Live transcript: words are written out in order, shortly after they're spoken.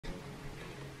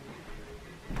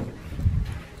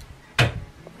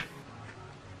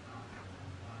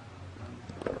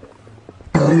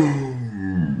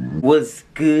What's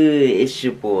good? It's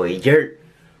your boy Yert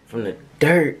from the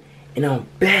dirt, and I'm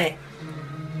back.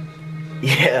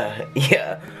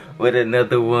 Yeah, with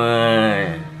another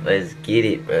one. Let's get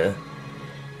it, bro.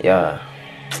 Y'all,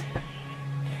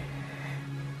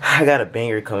 I got a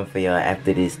banger coming for y'all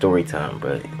after this story time,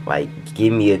 bro. Like,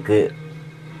 give me a good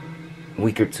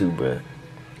week or two, bro.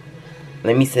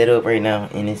 Let me set up right now,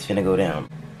 and it's finna go down.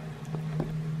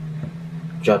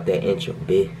 Drop that intro,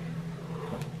 bitch.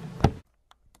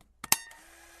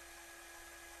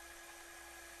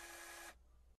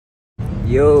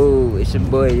 Yo, it's your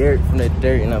boy Yert from the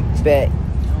dirt, and I'm back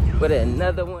with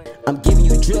another one. I'm giving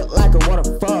you drip like a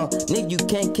waterfall. Nigga, you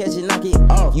can't catch it, knock it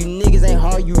off. You niggas ain't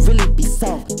hard, you really be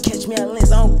soft. Catch me at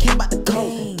lens, I don't care about the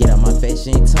coat. Get out my face,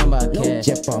 she ain't talking about cash.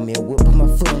 Jeff on me a whip, put my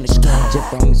foot on the scale.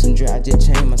 Jeff on me some dry, I just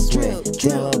changed my sweat.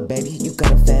 Drill up, baby, you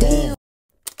got a fat ass.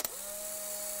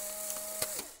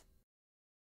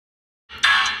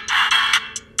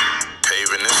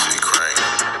 Paving this shit crank.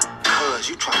 Cuz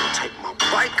you trying to take my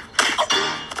bike?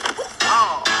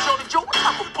 Oh, Shorty Joe, what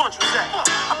type of punch was that? I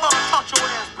thought I taught your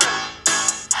ass better.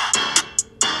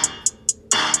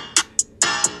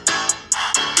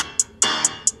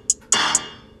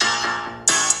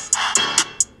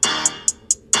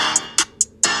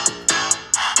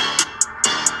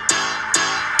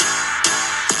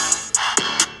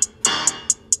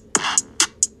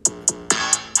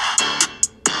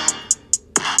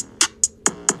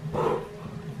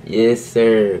 Yes,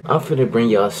 sir. I'm finna bring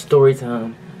y'all story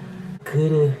time.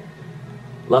 Coulda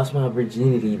lost my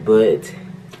virginity, but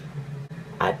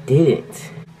I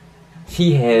didn't.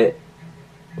 She had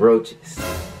roaches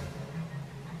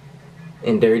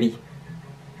and dirty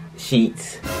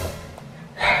sheets.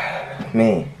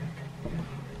 Man,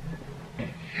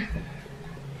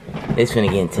 it's finna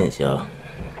get intense, y'all.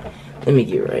 Let me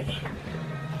get right.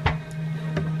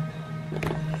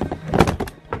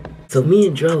 So me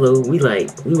and Drello, we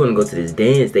wanna go to this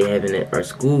dance they having at our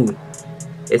school.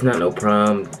 It's not no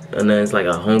prom or nothing, it's like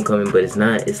a homecoming, but it's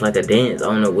not, it's like a dance. I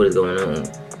don't know what is going on,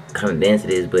 what kind of dance it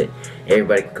is, but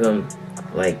everybody can come,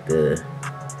 like we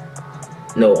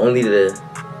was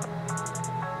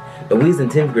in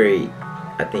 10th grade,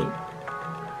 I think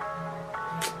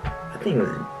it was,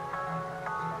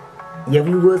 yeah,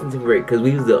 we was in 10th grade, because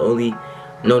we was the only,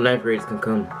 no 9th graders can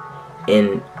come,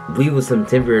 and we was some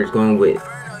 10th graders going with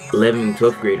 11th and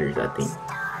 12th graders, I think.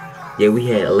 Yeah, we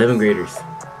had 11 graders.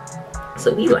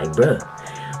 So we like, bruh.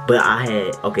 But I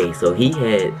had, okay, so he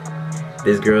had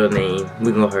this girl named,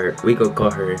 we gonna call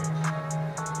her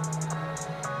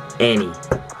Annie.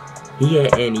 He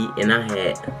had Annie, and I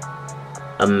had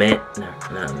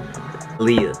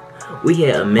Leah. We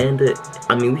had Annie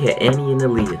and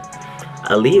Aaliyah.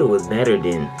 Aaliyah was better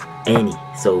than Annie.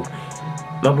 So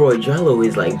my boy Drello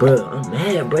is like, bruh, I'm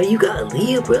mad, bruh, you got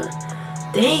Aaliyah, bruh.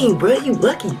 Dang, bro, you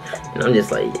lucky. And I'm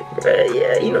just like, bro,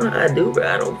 yeah, you know how I do, bro.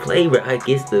 I don't play, bro. I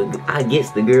gets the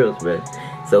girls, bro.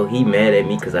 So he mad at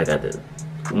me because I got the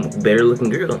better looking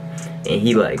girl. And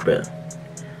he like, bro,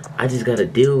 I just gotta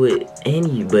deal with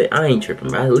Annie, but I ain't tripping,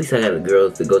 bro. At least I got the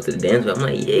girls to go to the dance with. I'm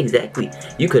like, yeah, exactly.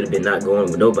 You could have been not going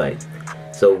with nobody.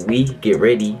 So we get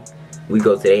ready. We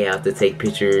go to their house to take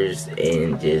pictures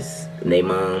and just, and they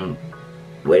mom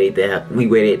waited there. We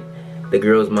waited the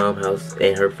girl's mom house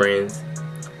and her friends.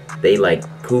 They like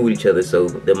cool with each other, so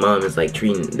the mom is like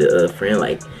treating the friend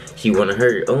like she wanted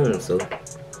her own. So,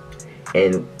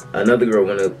 and another girl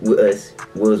was with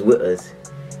us.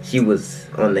 She was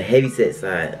on the heavyset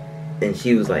side, and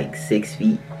she was like 6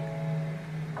 feet,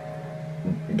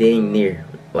 dang near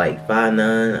like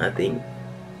 5'9", I think.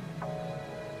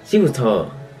 She was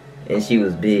tall, and she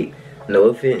was big. No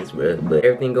offense, bro, but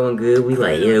everything going good. We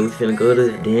like, yeah, we finna go to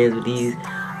the dance with these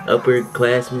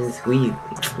upperclassmen.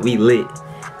 We lit.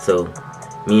 So,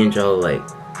 me and Joe, like,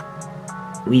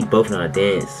 we both know how to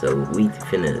dance, so we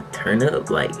finna turn up,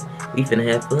 like, we finna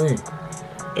have fun.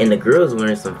 And the girls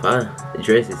wearing some fire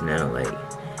dresses now, like,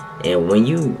 and when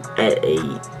you at a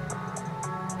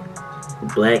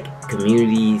black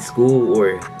community school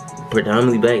or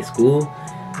predominantly black school,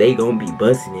 they gonna be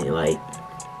busting it, like,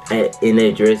 in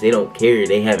their dress. They don't care,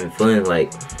 they having fun,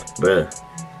 like, bruh.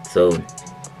 So,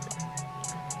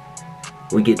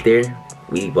 we get there,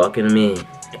 we walking them in.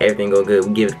 Everything go good.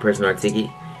 We give the person our ticket.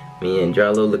 Me and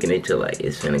Drello looking at each other like,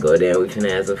 it's finna go down. We finna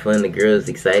have some fun. The girls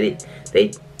excited.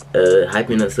 They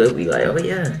hyping us up. We like, oh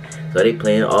yeah. So they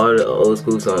playing all the old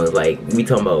school songs. Like, we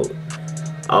talking about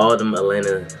all them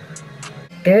Atlanta.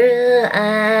 Girl,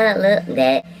 I love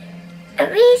that. A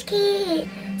rich kid,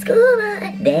 school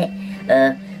bus, that,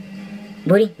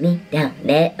 booty me down,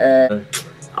 that,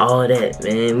 all that,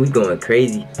 man. We going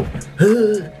crazy.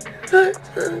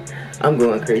 I'm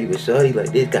going crazy with shorty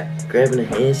like this, got grabbing her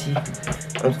hand,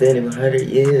 I'm standing behind her,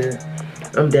 yeah.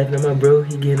 I'm dapping at my bro,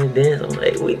 he getting a dance. I'm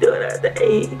like, we doing our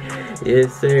thing.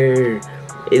 Yes, sir.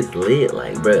 It's lit,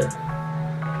 like, bruh.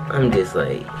 I'm just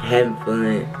like having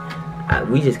fun.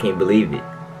 We just can't believe it.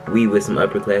 We with some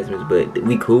upperclassmen, but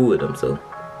we cool with them, so.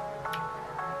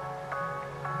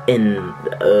 And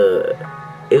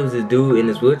it was a dude in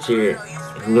his wheelchair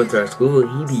who went to our school.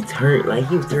 He be turned, like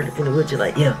he was turned up in the wheelchair,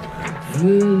 like, yeah.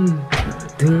 And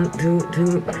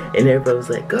everybody was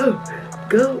like, go,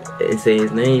 go, and say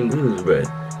his name. We was,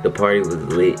 bruh, the party was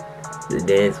lit. The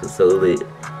dance was so lit.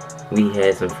 We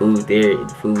had some food there.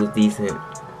 The food was decent.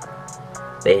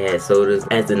 They had sodas.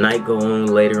 As the night go on,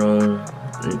 later on,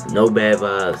 no bad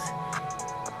vibes.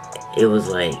 It was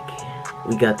like,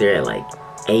 we got there at like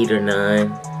 8 or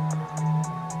 9.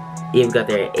 Yeah, we got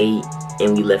there at 8,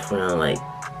 and we left around like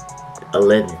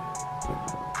 11.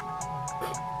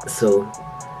 So,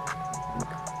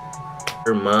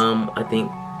 her mom, I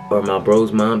think, or my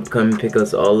bro's mom, come and pick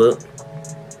us all up.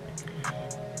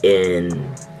 And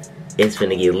it's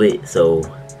finna get lit. So,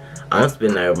 I'm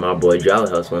spending the night with my boy Jolly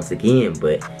house once again.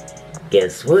 But,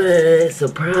 guess what?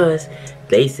 Surprise!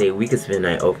 They say we could spend the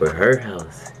night over her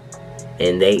house.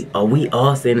 And we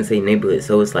all stay in the same neighborhood.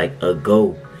 So, it's like a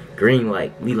go. Green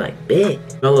light. We like, bet.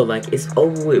 Jolly like, it's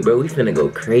over with, bro. We finna go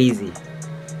crazy.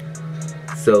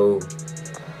 So,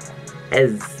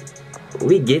 as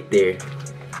we get there,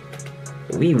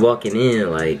 we walking in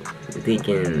like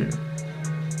thinking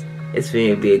it's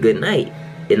finna be a good night.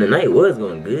 And the night was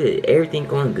going good. Everything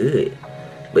going good.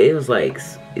 But it was like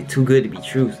too good to be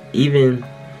true. Even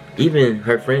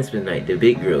her friend spent the night, the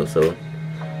big girl. So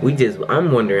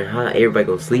I'm wondering how everybody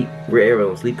gonna sleep, where everybody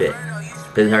gonna sleep at.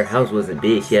 Cause her house wasn't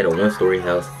big. She had a 1-story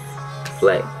house,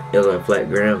 flat. It was on flat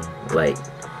ground. Like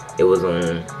it was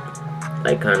on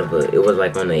like kind of it was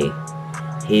like on a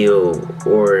hill,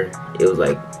 or it was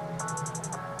like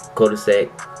cul-de-sac,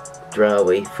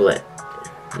 driveway, flat.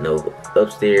 No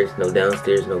upstairs, no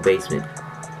downstairs, no basement.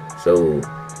 So,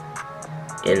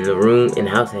 in the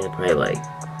house had probably like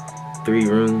 3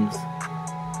 rooms,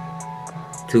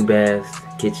 2 baths,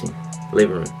 kitchen,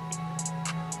 living room.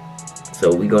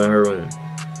 So we go in her room.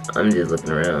 I'm just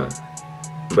looking around,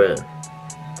 but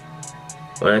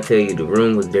when I tell you the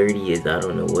room was dirty as I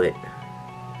don't know what.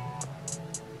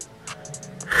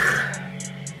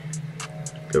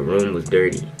 The room was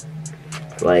dirty.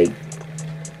 Like,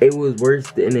 it was worse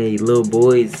than a little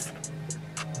boy's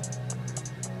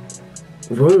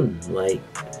room. Like,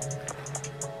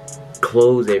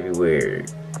 clothes everywhere.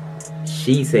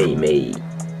 Sheets ain't made.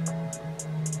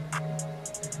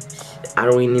 I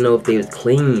don't even know if they was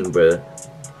clean, bruh.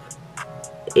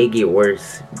 It get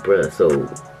worse, bruh. So,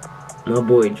 my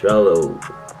boy Drello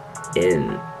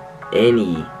and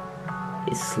Annie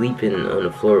is sleeping on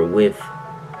the floor with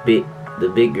the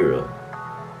big girl,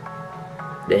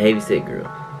 the heavyset girl.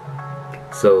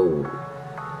 So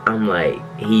I'm like,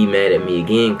 he mad at me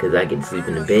again because I get to sleep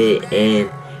in the bed,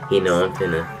 and he know I'm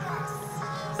finna.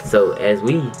 So as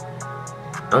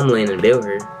I'm laying in bed with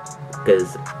her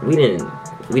because we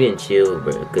didn't chill,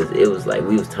 bro, because it was like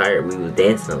we was tired, we was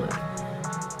dancing a lot.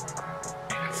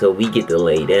 So we get to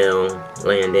laying down,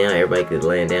 everybody could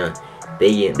laying down.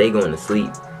 They going to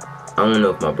sleep. I don't know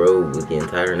if my bro was getting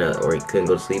tired or not, or he couldn't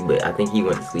go to sleep, but I think he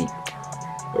went to sleep,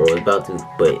 or was about to,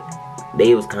 but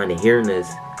they was kind of hearing us,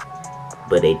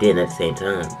 but they didn't at the same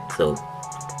time. So,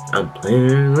 I'm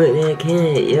playing with that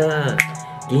cat, yeah,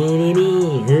 get it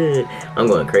in, I'm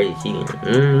going crazy,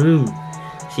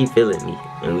 she feeling me,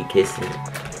 and we kissing.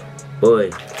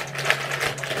 Boy,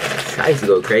 I used to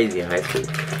go crazy in high school,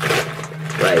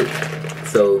 like,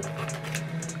 so,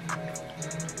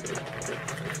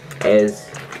 as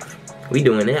we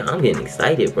doing that, I'm getting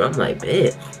excited, bro. I'm like,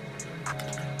 bet.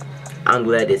 I'm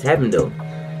glad this happened though.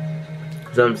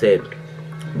 So I'm saying,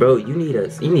 bro, you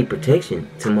need protection.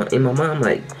 In my mind, I'm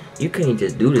like, you can't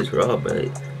just do this raw, bro.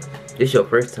 This your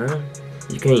first time.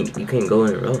 You can't go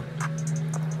in raw.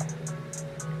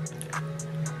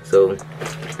 So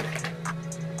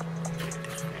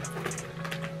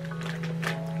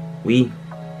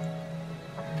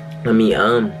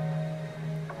I'm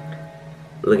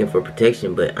looking for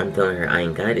protection, but I'm telling her I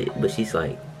ain't got it. But she's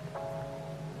like,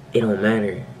 it don't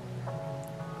matter,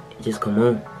 just come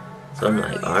on. So I'm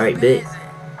like, alright, bet.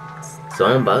 So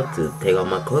I'm about to take off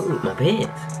my clothes, my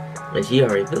pants, and she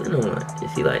already feeling on one.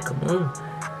 And she like, come on.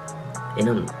 And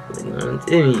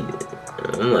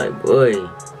I'm like, boy.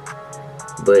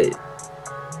 But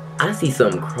I see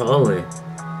something crawling.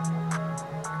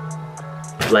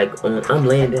 Like, I'm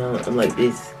laying down, I'm like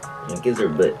this, and gives her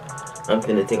butt. I'm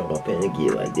finna take off my pants and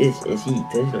get like this, and she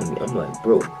touched on me. I'm like,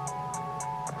 bro,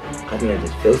 I think I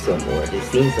just felt something or I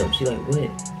just seen something. She like,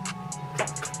 what?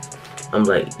 I'm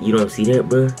like, you don't see that,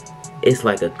 bro? It's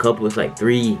like a couple, it's like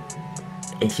 3.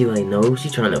 And she like, no, she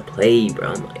trying to play, bro.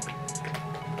 I'm like,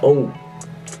 oh.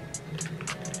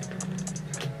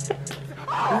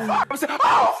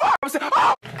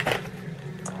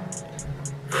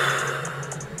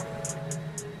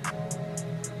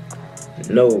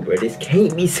 No, bro, this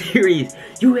can't be serious.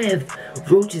 You have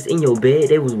roaches in your bed.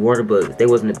 They was Waterbugs. They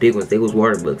wasn't the big ones. They was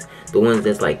Waterbugs. The ones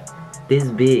that's like this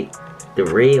big. The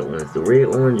red ones. The red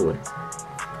orange ones.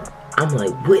 I'm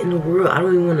like, what in the world? I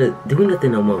don't even want to do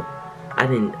nothing no more.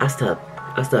 I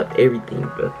stopped everything,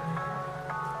 bro.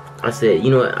 I said,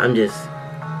 you know what?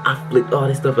 I flipped all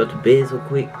this stuff out the bed so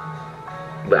quick.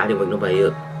 But I didn't wake nobody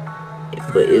up.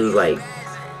 But it was like,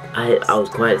 I was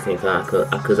quiet at the same time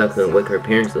because I couldn't wake her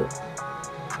parents up.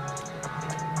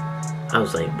 I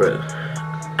was like, bro,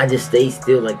 I just stayed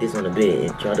still like this on the bed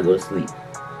and tried to go to sleep.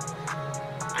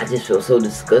 I just felt so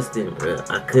disgusting, bro.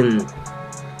 I couldn't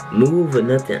move or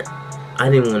nothing. I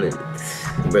didn't want to,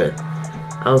 bro.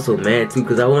 I was so mad too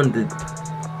because I wanted to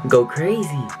go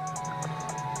crazy.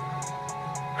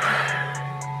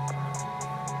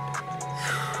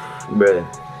 Bro,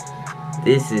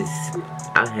 this is,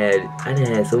 I done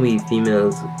had so many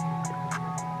females.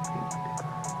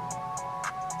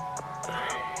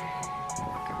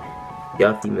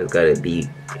 Y'all females gotta be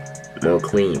more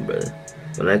clean, bro.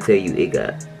 When I tell you it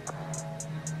got,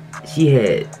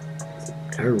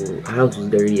 her house was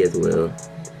dirty as well.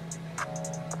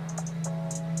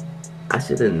 I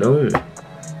should have known.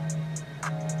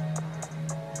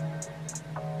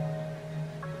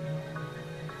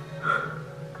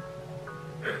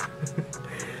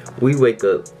 We wake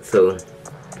up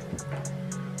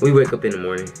in the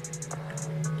morning.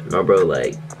 My bro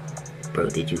like, bro,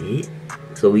 did you hit?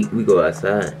 So we go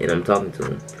outside and I'm talking to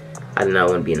him. I did not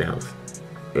want to be in the house.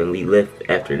 And we left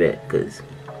after that because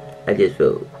I just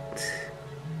felt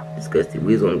disgusted.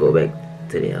 We was gonna go back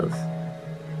to the house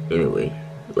anyway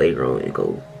later on and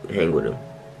go hang with him,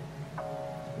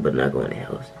 but not go in the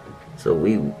house. So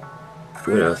we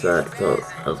went outside to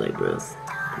talk. I was like, bro,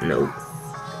 no.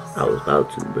 I was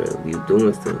about to, bro. We was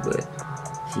doing stuff, but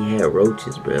she had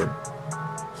roaches, bro.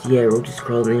 She had roaches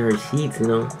crawling in her sheets, you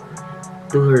know,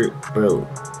 through her, bro.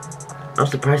 I'm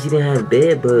surprised she didn't have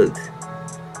bed bugs.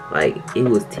 Like, it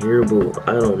was terrible.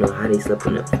 I don't know how they slept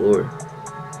on that floor.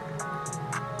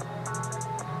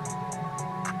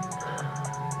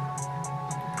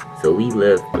 So we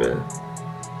left, bro.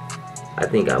 I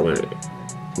think I went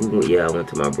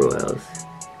to my bro house.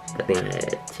 I think I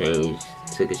had changed,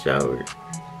 took a shower,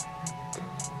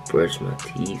 brushed my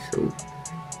teeth, so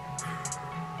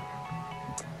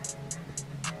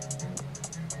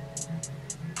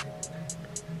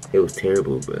it was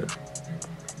terrible, bro.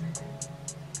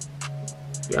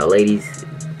 Y'all ladies,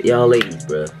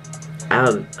 bro.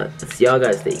 Y'all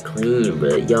gotta stay clean,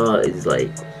 bro. Y'all is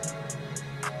like,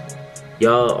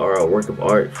 y'all are a work of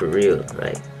art for real.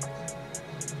 Like,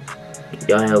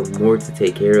 y'all have more to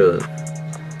take care of.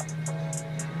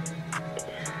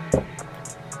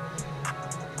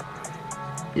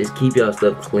 Just keep y'all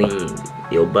stuff clean.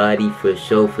 Your body for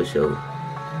sure, for sure.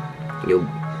 Your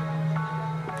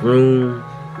room,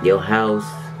 your house,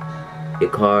 your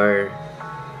car,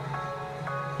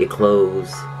 your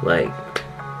clothes. Like,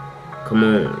 come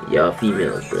on, y'all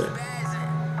females, bro.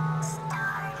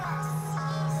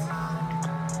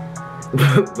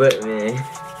 But man,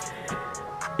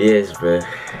 yes, bro.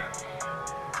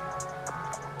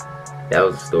 That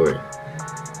was the story.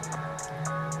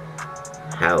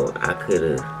 How I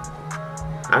could've,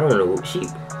 I don't know,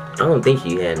 I don't think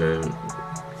she had none.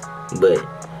 But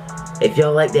if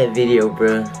y'all like that video,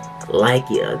 bruh, like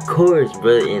it, of course,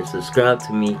 bruh, and subscribe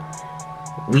to me.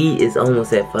 We is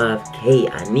almost at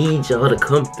 5K. I need y'all to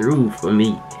come through for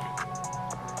me.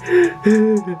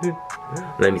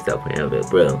 Let me stop playing with it,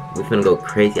 bro. We finna go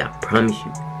crazy, I promise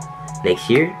you. Next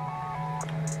year,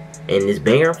 and this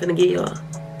banger I'm finna get y'all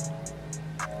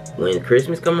when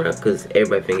Christmas come around, cause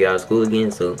everybody finna get out of school again.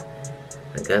 So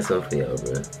I got something for y'all,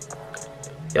 bro.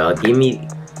 Y'all give me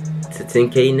to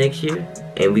 10K next year,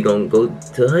 and we gonna go to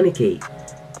 100K,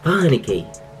 500K.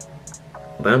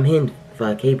 But I'm hitting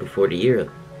 5K before the year up.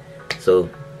 So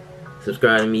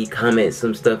subscribe to me, comment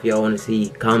some stuff y'all want to see,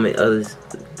 comment other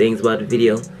things about the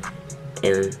video,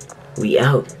 and we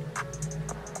out.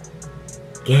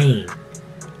 Gang.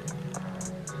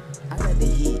 I got the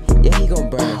heat, yeah, he gon'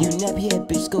 burn. You nappy head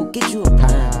bitch, go get you a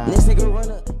pine. This nigga run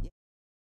up.